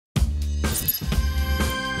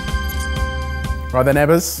Right then,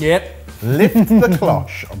 Ebbers. Yep. Lift the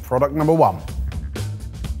cloche on product number 1.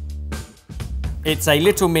 It's a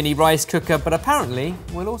little mini rice cooker, but apparently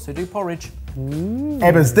we'll also do porridge.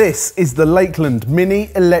 Ebbers, this is the Lakeland Mini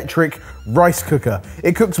Electric Rice Cooker.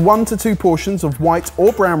 It cooks 1 to 2 portions of white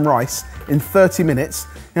or brown rice in 30 minutes.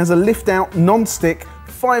 It has a lift-out, non-stick,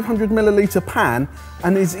 500ml pan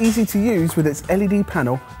and is easy to use with its LED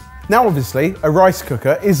panel. Now, obviously, a rice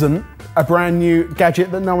cooker isn't a brand new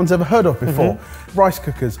gadget that no one's ever heard of before. Rice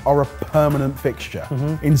cookers are a permanent fixture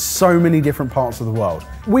in so many different parts of the world.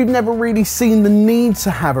 We've never really seen the need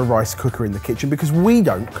to have a rice cooker in the kitchen because we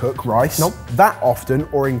don't cook rice that often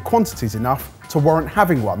or in quantities enough to warrant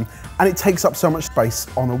having one, and it takes up so much space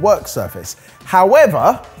on a work surface.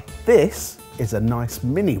 However, this is a nice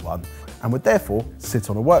mini one and would therefore sit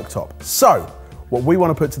on a worktop. So, what we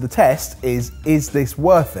want to put to the test is this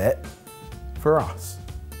worth it for us?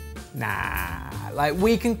 Nah, like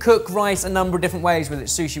we can cook rice a number of different ways, whether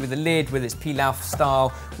it's sushi with a lid, whether it's pilaf style,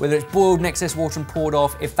 whether it's boiled in excess water and poured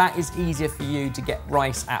off. If that is easier for you to get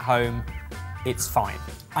rice at home, it's fine.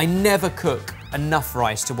 I never cook enough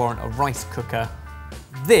rice to warrant a rice cooker.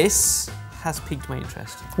 This has piqued my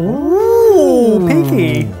interest. Ooh,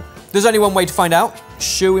 peaky. There's only one way to find out.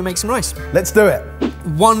 Shall we make some rice? Let's do it.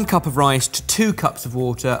 1 cup of rice to 2 cups of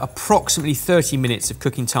water, approximately 30 minutes of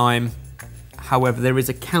cooking time. However, there is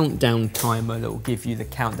a countdown timer that will give you the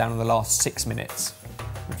countdown on the last 6 minutes,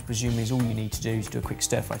 which presumably is all you need to do is do a quick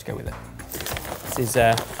stir fry to go with it. This is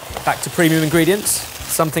back to premium ingredients.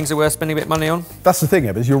 Some things are worth spending a bit of money on. That's the thing,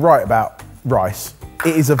 Ebbers, you're right about rice.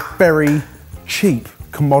 It is a very cheap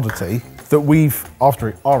commodity that we've,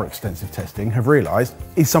 after our extensive testing, have realised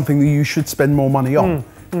is something that you should spend more money on.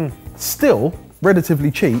 Still, relatively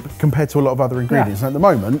cheap compared to a lot of other ingredients. And at the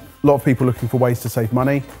moment, a lot of people looking for ways to save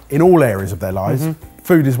money in all areas of their lives.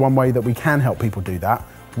 Food is one way that we can help people do that.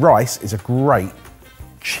 Rice is a great,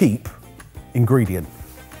 cheap ingredient.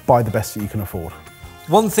 Buy the best that you can afford.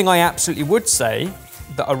 One thing I absolutely would say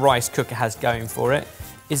that a rice cooker has going for it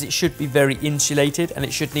is it should be very insulated and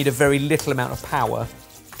it should need a very little amount of power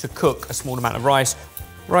to cook a small amount of rice.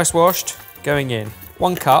 Rice washed, going in.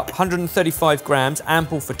 1 cup, 135 grams,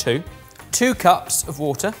 ample for 2. 2 cups of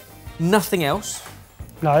water, nothing else.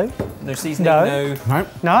 No. No seasoning,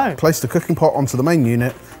 No. Place the cooking pot onto the main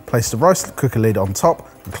unit, place the rice cooker lid on top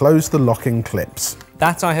and close the locking clips.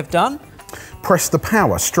 That I have done. Press the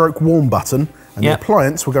power stroke warm button and the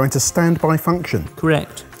appliance will go into standby function.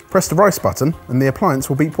 Correct. Press the rice button and the appliance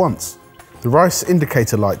will beep once. The rice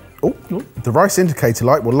indicator light, the rice indicator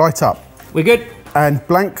light will light up. We're good. And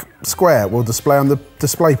blank square will display on the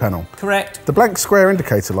display panel. Correct. The blank square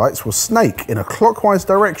indicator lights will snake in a clockwise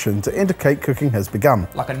direction to indicate cooking has begun.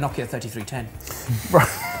 Like a Nokia 3310.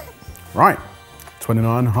 Right,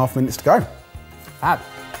 29.5 minutes to go. Fab.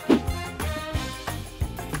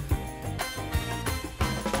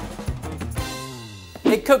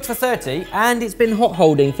 It cooked for 30 and it's been hot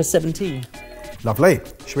holding for 17. Lovely.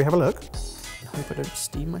 Should we have a look? I hope I don't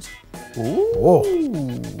steam myself. Ooh.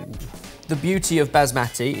 The beauty of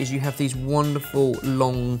basmati is you have these wonderful,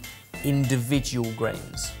 long, individual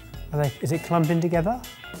grains. Is it clumping together?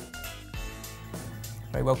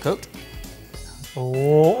 Very well cooked.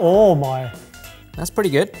 Oh my. That's pretty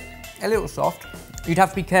good. A little soft. You'd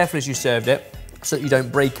have to be careful as you served it so that you don't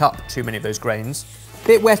break up too many of those grains.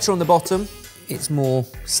 Bit wetter on the bottom. It's more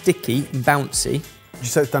sticky and bouncy. Did you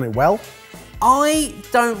say it's done it well? I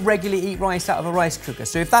don't regularly eat rice out of a rice cooker,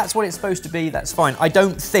 so if that's what it's supposed to be, that's fine. I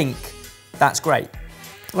don't think that's great.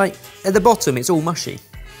 Like, at the bottom, it's all mushy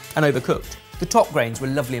and overcooked. The top grains were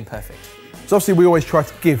lovely and perfect. So obviously we always try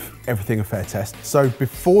to give everything a fair test. So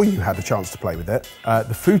before you had a chance to play with it,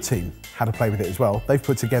 the food team had a play with it as well. They've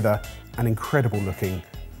put together an incredible looking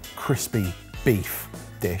crispy beef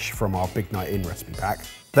dish from our Big Night In recipe pack.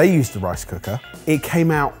 They used the rice cooker. It came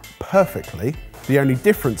out perfectly. The only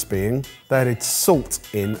difference being they added salt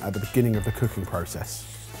in at the beginning of the cooking process.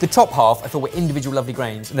 The top half I thought were individual lovely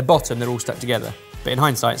grains, and the bottom they're all stuck together. But in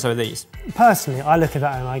hindsight, so are these. Personally, I look at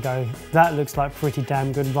that and I go, that looks like pretty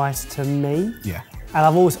damn good rice to me. Yeah.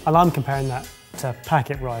 And I'm comparing that to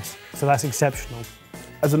packet rice, so that's exceptional.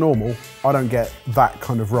 As a normal, I don't get that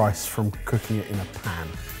kind of rice from cooking it in a pan.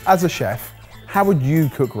 As a chef, how would you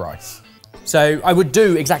cook rice? So I would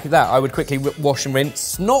do exactly that. I would quickly wash and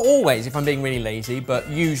rinse. Not always if I'm being really lazy, but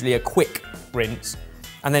usually a quick rinse.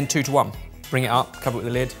 And then 2 to 1. Bring it up, cover it with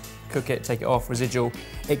a lid, cook it, take it off, residual.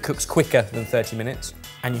 It cooks quicker than 30 minutes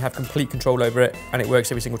and you have complete control over it and it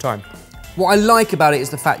works every single time. What I like about it is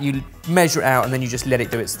the fact you measure it out and then you just let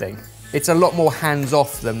it do its thing. It's a lot more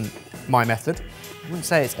hands-off than my method. I wouldn't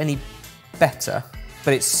say it's any better,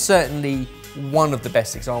 but it's certainly one of the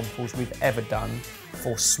best examples we've ever done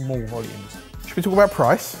for small volumes. Should we talk about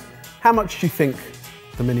price? How much do you think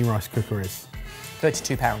the mini rice cooker is?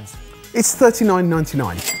 £32. It's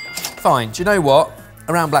 $39.99. Fine, do you know what?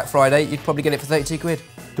 Around Black Friday, you'd probably get it for 32 quid.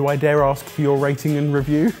 Do I dare ask for your rating and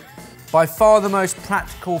review? By far the most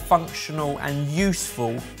practical, functional and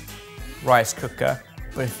useful rice cooker.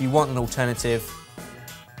 But if you want an alternative,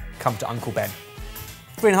 come to Uncle Ben.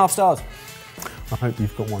 3.5 stars. I hope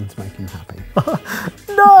you've got one to make him happy.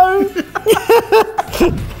 No!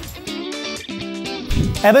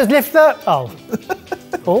 Emma's lifter. Oh.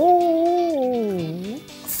 Oh.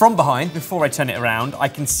 From behind, before I turn it around, I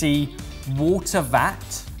can see water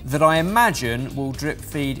vat that I imagine will drip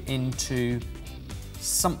feed into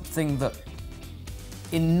something that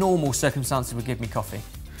in normal circumstances would give me coffee.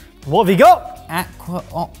 What have you got? Aqua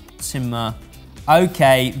Optima.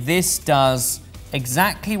 Okay, this does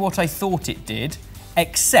exactly what I thought it did,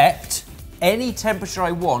 except any temperature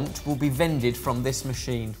I want will be vended from this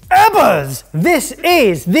machine. Ebbers! This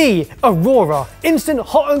is the Aurora Instant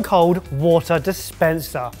Hot and Cold Water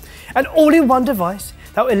Dispenser. An all-in-one device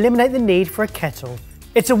that will eliminate the need for a kettle.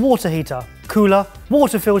 It's a water heater, cooler,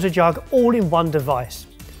 water filter jug, all in one device.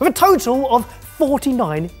 With a total of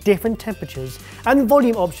 49 different temperatures and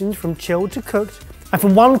volume options from chilled to cooked, and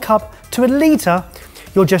from 1 cup to a litre,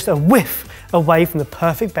 you're just a whiff away from the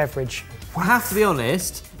perfect beverage. I have to be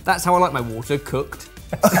honest, that's how I like my water, cooked.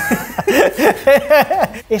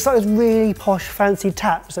 It's like those really posh fancy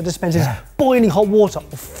taps that dispenses boiling hot water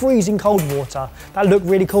or freezing cold water that look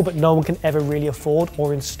really cool but no one can ever really afford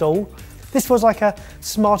or install. This was like a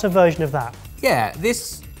smarter version of that. Yeah,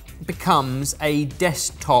 this becomes a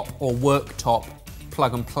desktop or worktop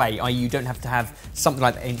plug and play, i.e. you don't have to have something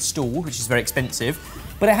like that installed, which is very expensive,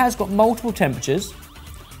 but it has got multiple temperatures,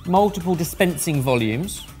 multiple dispensing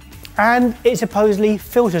volumes. And it supposedly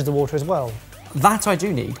filters the water as well. That I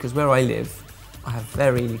do need, because where I live, I have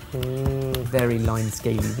very, very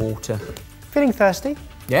line-scaly water. Feeling thirsty?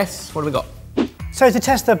 Yes, what have we got? So to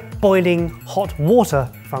test the boiling hot water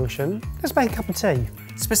function, let's make a cup of tea.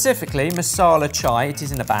 Specifically, masala chai, it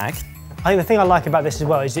is in a bag. I think the thing I like about this as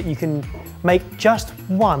well is that you can make just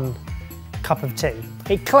 1 cup of tea.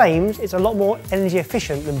 It claims it's a lot more energy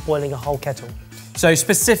efficient than boiling a whole kettle. So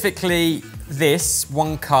specifically this,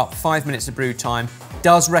 1 cup, 5 minutes of brew time,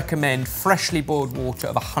 does recommend freshly boiled water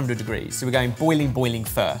of 100 degrees. So we're going boiling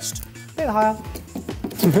first. A bit higher.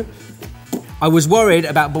 I was worried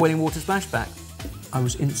about boiling water splashback. I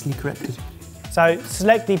was instantly corrected. So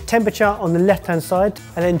select the temperature on the left-hand side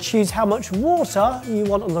and then choose how much water you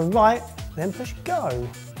want on the right, then push go.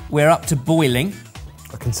 We're up to boiling.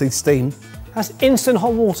 I can see steam. That's instant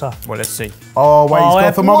hot water. Well, let's see. Oh, wait, he's got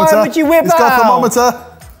a thermometer. Why would you whip He's got a out? thermometer.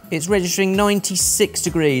 It's registering 96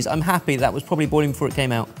 degrees. I'm happy that was probably boiling before it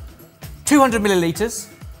came out. 200 millilitres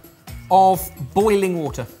of boiling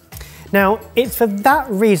water. Now, it's for that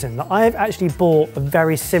reason that I've actually bought a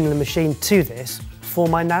very similar machine to this for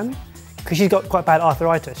my nan, because she's got quite bad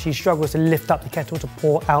arthritis. She struggles to lift up the kettle to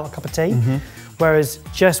pour out a cup of tea, whereas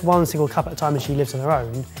just 1 single cup at a time as she lives on her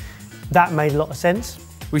own, that made a lot of sense.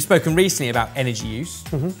 We've spoken recently about energy use.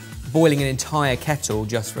 Boiling an entire kettle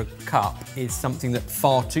just for a cup is something that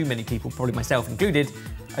far too many people, probably myself included,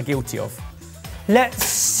 are guilty of. Let's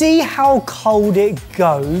see how cold it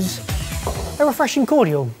goes. A refreshing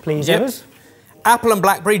cordial, please, Yep. Evers. Apple and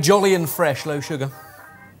blackberry, jolly and fresh, low sugar.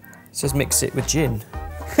 It says mix it with gin.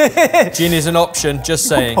 Gin is an option, just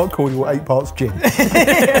saying. Hot cordial, 8 parts gin.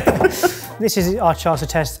 This is our chance to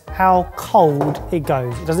test how cold it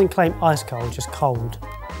goes. It doesn't claim ice cold, just cold.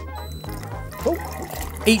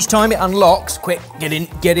 Each time it unlocks, quick,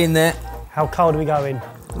 get in there. How cold are we going?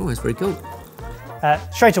 Oh, it's very cool.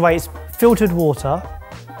 Straight away, it's filtered water,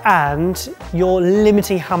 and you're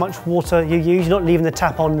limiting how much water you use. You're not leaving the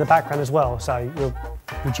tap on in the background as well, so you're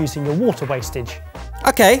reducing your water wastage.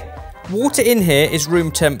 Okay, water in here is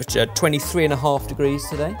room temperature, 23.5 degrees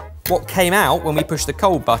today. What came out when we pushed the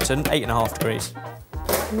cold button, 8.5 degrees.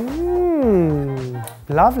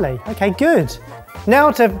 Lovely. Okay, good.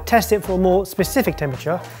 Now to test it for a more specific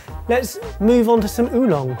temperature, let's move on to some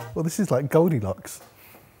oolong. Well, this is like Goldilocks.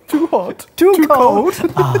 Too hot. Too cold.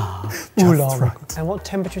 Oolong. Right. And what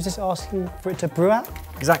temperature is this asking for it to brew at?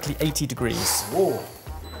 Exactly 80 degrees. Whoa.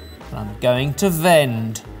 I'm going to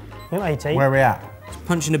vend. Not 80. Where are we at?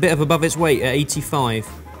 Punching a bit up above its weight at 85,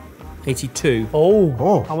 82,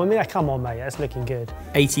 Oh, I mean, come on, mate, that's looking good.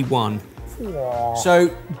 81.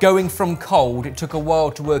 So going from cold, it took a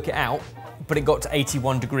while to work it out, but it got to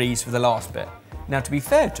 81 degrees for the last bit. Now, to be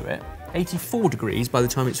fair to it, 84 degrees by the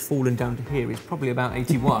time it's fallen down to here is probably about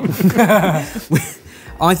 81.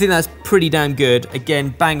 I think that's pretty damn good.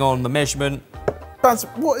 Again, bang on the measurement. Baz,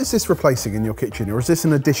 what is this replacing in your kitchen, or is this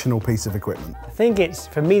an additional piece of equipment? I think it's,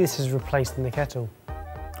 for me, this is replacing the kettle.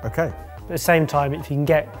 Okay. But at the same time, if you can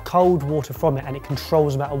get cold water from it and it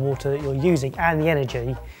controls the amount of water that you're using and the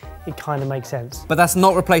energy, it kind of makes sense. But that's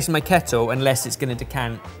not replacing my kettle unless it's going to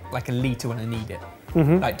decant like a litre when I need it.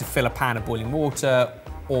 Like to fill a pan of boiling water,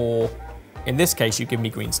 or in this case, you give me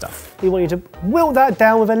green stuff. We want you to wilt that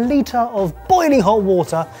down with a litre of boiling hot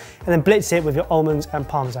water and then blitz it with your almonds and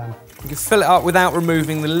parmesan. You can fill it up without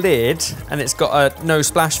removing the lid, and it's got a no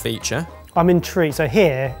splash feature. I'm intrigued. So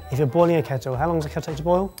here, if you're boiling a kettle, how long does a kettle take to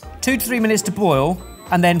boil? 2 to 3 minutes to boil,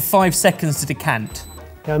 and then 5 seconds to decant.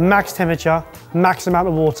 You know, max temperature, max amount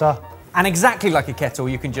of water. And exactly like a kettle,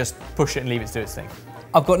 you can just push it and leave it to do its thing.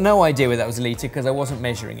 I've got no idea whether that was a litre because I wasn't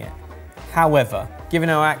measuring it. However, given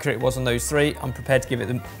how accurate it was on those 3, I'm prepared to give it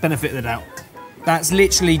the benefit of the doubt. That's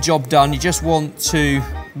literally job done. You just want to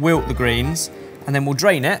wilt the greens, and then we'll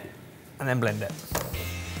drain it, and then blend it.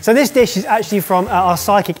 So this dish is actually from our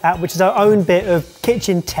Psychic app, which is our own bit of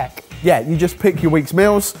kitchen tech. Yeah, you just pick your week's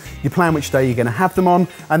meals, you plan which day you're going to have them on,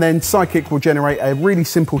 and then Psychic will generate a really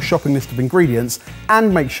simple shopping list of ingredients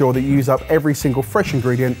and make sure that you use up every single fresh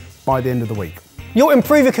ingredient by the end of the week. You'll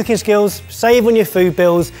improve your cooking skills, save on your food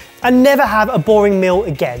bills, and never have a boring meal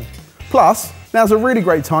again. Plus, now's a really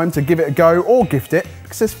great time to give it a go or gift it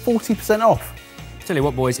because there's 40% off. Tell you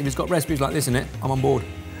what, boys, if it's got recipes like this in it, I'm on board.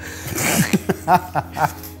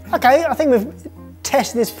 Okay, I think we've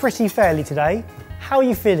tested this pretty fairly today. How are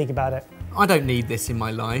you feeling about it? I don't need this in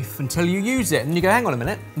my life until you use it and you go, hang on a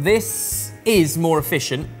minute. This is more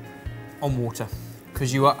efficient on water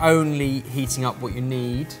because you are only heating up what you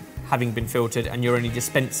need, having been filtered, and you're only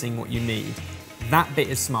dispensing what you need. That bit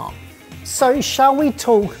is smart. So, shall we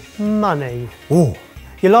talk money? Oh.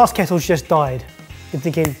 Your last kettle's just died. You're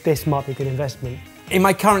thinking this might be a good investment. In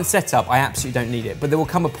my current setup, I absolutely don't need it, but there will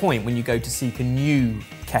come a point when you go to seek a new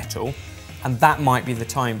kettle, and that might be the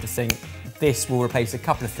time to think, this will replace a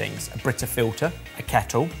couple of things: a Brita filter, a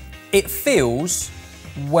kettle. It feels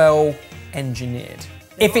well engineered.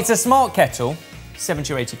 If it's a smart kettle,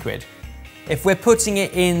 70 or 80 quid. If we're putting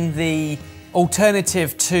it in the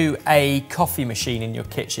alternative to a coffee machine in your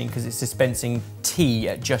kitchen because it's dispensing tea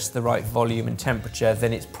at just the right volume and temperature,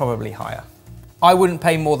 then it's probably higher. I wouldn't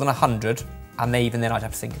pay more than 100, and even then I'd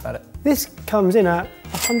have to think about it. This comes in at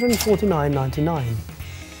 $149.99.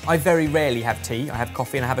 I very rarely have tea. I have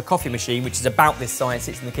coffee, and I have a coffee machine which is about this size,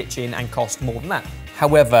 sits in the kitchen and costs more than that.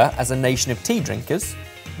 However, as a nation of tea drinkers,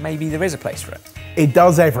 maybe there is a place for it. It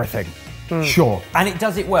does everything. Sure. And it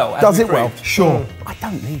does it well. Does it well? Sure. I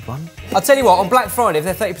don't need one. I'll tell you what, on Black Friday, if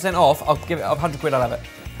they're 30% off, I'll give it 100 quid, I'll have it.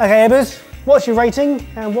 Okay, Ebbers, what's your rating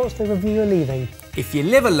and what's the review you're leaving? If you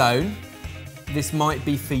live alone, this might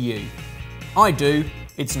be for you. I do,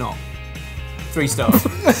 it's not. 3 stars.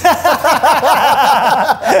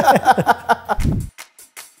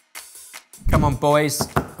 Come on, boys.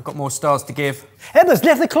 I've got more stars to give. Ebbers,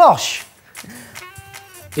 lift the cloche.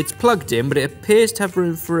 It's plugged in, but it appears to have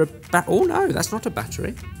room for a oh no, that's not a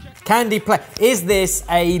battery. Candy Play. Is this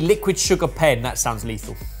a liquid sugar pen? That sounds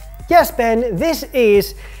lethal. Yes, Ben, this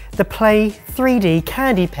is the Play 3D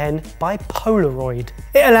Candy Pen by Polaroid.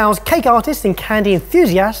 It allows cake artists and candy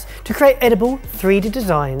enthusiasts to create edible 3D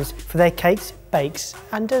designs for their cakes, bakes,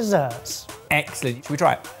 and desserts. Excellent. Should we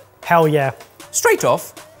try it? Hell yeah. Straight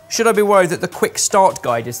off, should I be worried that the quick start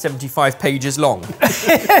guide is 75 pages long?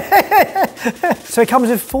 So it comes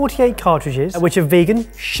with 48 cartridges, which are vegan,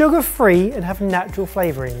 sugar-free, and have natural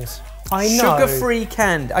flavourings. I know. Sugar-free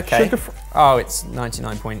candy. Okay. Sugar-free. Oh, it's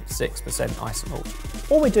 99.6% ice malt.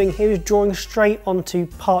 All we're doing here is drawing straight onto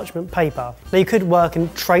parchment paper. Now you could work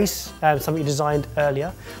and trace something you designed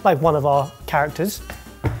earlier, like one of our characters.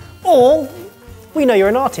 Or, we know you're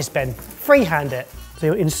an artist, Ben. Freehand it. So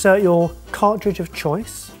you'll insert your cartridge of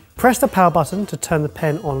choice. Press the power button to turn the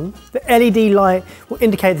pen on. The LED light will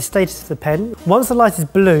indicate the status of the pen. Once the light is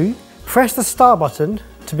blue, press the start button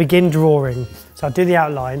to begin drawing. So I'll do the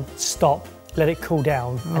outline, stop, let it cool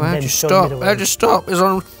down, and then fill the middle in. How'd you stop? It's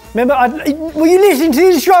on. Remember, were you listening to the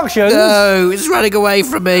instructions? No, it's running away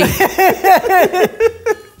from me.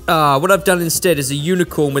 What I've done instead is a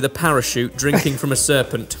unicorn with a parachute drinking from a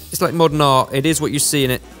serpent. It's like modern art. It is what you see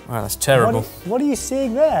in it. Wow, that's terrible. What are you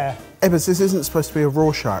seeing there? Ebbers, this isn't supposed to be a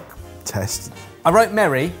Rorschach test. I wrote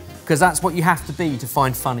merry because that's what you have to be to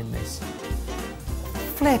find fun in this.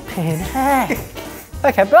 Flipping heck.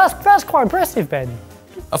 Okay, but that's quite impressive, Ben.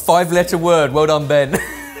 A 5-letter word. Well done, Ben.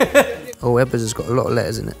 Oh, Ebbers has got a lot of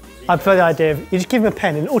letters in it. I prefer the idea of you just give him a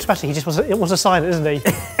pen and automatically he just wants to sign it, doesn't he?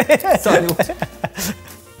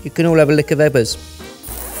 You can all have a lick of Ebbers.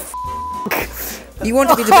 You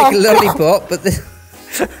wanted me to make a lollipop, but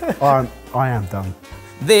I am done.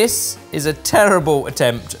 this is a terrible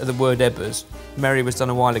attempt at the word ebbers. Mary was done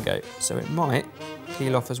a while ago, so it might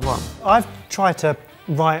peel off as one. I've tried to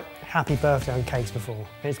write happy birthday on cakes before,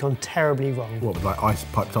 and it's gone terribly wrong. What, with like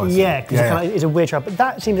piped ice? Yeah, because it's a weird try, but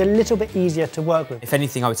that seems a little bit easier to work with. If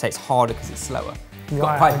anything, I would say it's harder because it's slower. You've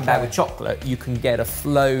got Right, pipe okay. bag with chocolate, you can get a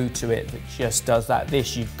flow to it that just does that.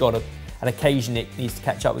 This, you've got to, and occasionally it needs to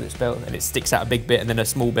catch up with its belt, and it sticks out a big bit and then a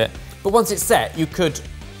small bit. But once it's set, you could,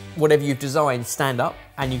 whatever you've designed, stand up,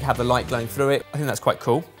 and you have the light glowing through it. I think that's quite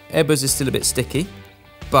cool. Ebbers is still a bit sticky,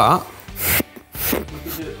 but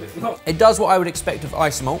it does what I would expect of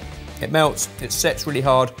isomalt. It melts, it sets really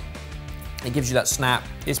hard, it gives you that snap.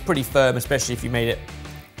 It's pretty firm, especially if you made it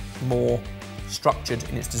more structured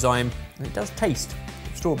in its design, and it does taste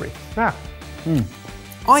strawberry. Ah, Do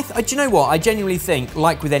you know what? I genuinely think,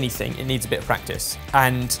 like with anything, it needs a bit of practice.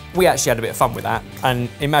 And we actually had a bit of fun with that. And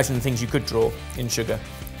imagine the things you could draw in sugar.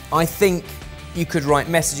 I think you could write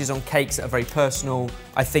messages on cakes that are very personal.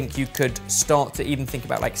 I think you could start to even think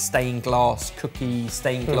about like stained glass cookies,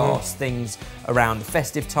 stained glass things around the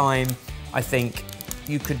festive time. I think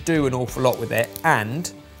you could do an awful lot with it. And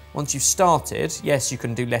once you've started, yes, you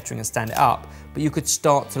can do lettering and stand it up, but you could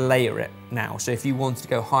start to layer it now. So if you wanted to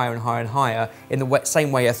go higher and higher and higher, in the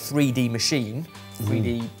same way a 3D machine,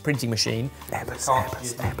 3D printing machine.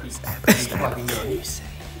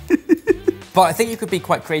 But I think you could be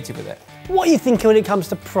quite creative with it. what are you thinking when it comes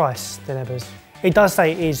to price, then, Ebbers? It does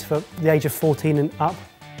say it is for the age of 14 and up.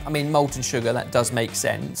 I mean, molten sugar, that does make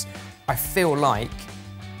sense. I feel like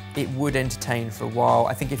it would entertain for a while.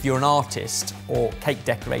 I think if you're an artist or cake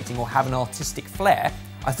decorating or have an artistic flair,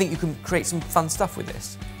 I think you can create some fun stuff with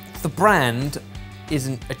this. The brand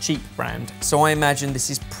isn't a cheap brand, so I imagine this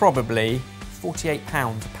is probably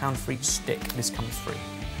 £48, a pound for each stick this comes free.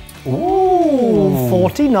 Ooh,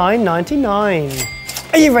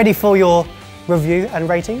 $49.99. Are you ready for your review and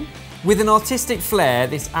rating? With an artistic flair,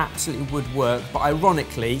 this absolutely would work, but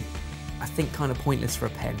ironically, I think kind of pointless for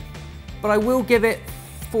a pen. But I will give it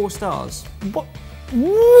 4 stars. What?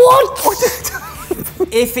 What?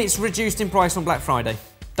 If it's reduced in price on Black Friday,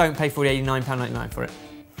 don't pay £89.99 for it.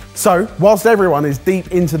 So, whilst everyone is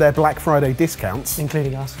deep into their Black Friday discounts,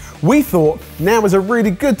 Including us. we thought now is a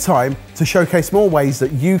really good time to showcase more ways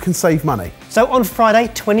that you can save money. So on Friday,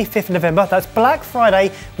 25th November, that's Black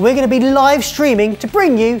Friday, we're going to be live streaming to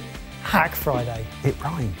bring you Hack Friday. It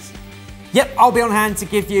rhymes. Yep, I'll be on hand to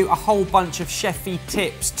give you a whole bunch of chefy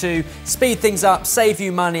tips to speed things up, save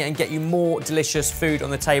you money and get you more delicious food on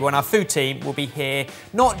the table. And our food team will be here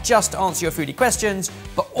not just to answer your foodie questions,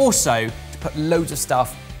 but also to put loads of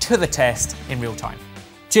stuff to the test in real time.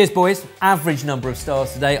 Cheers, boys. Average number of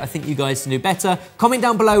stars today. I think you guys can do better. Comment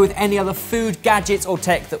down below with any other food, gadgets or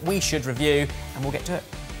tech that we should review and we'll get to it.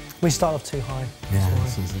 We start off too high. Yeah,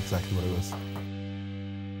 this is exactly what it was.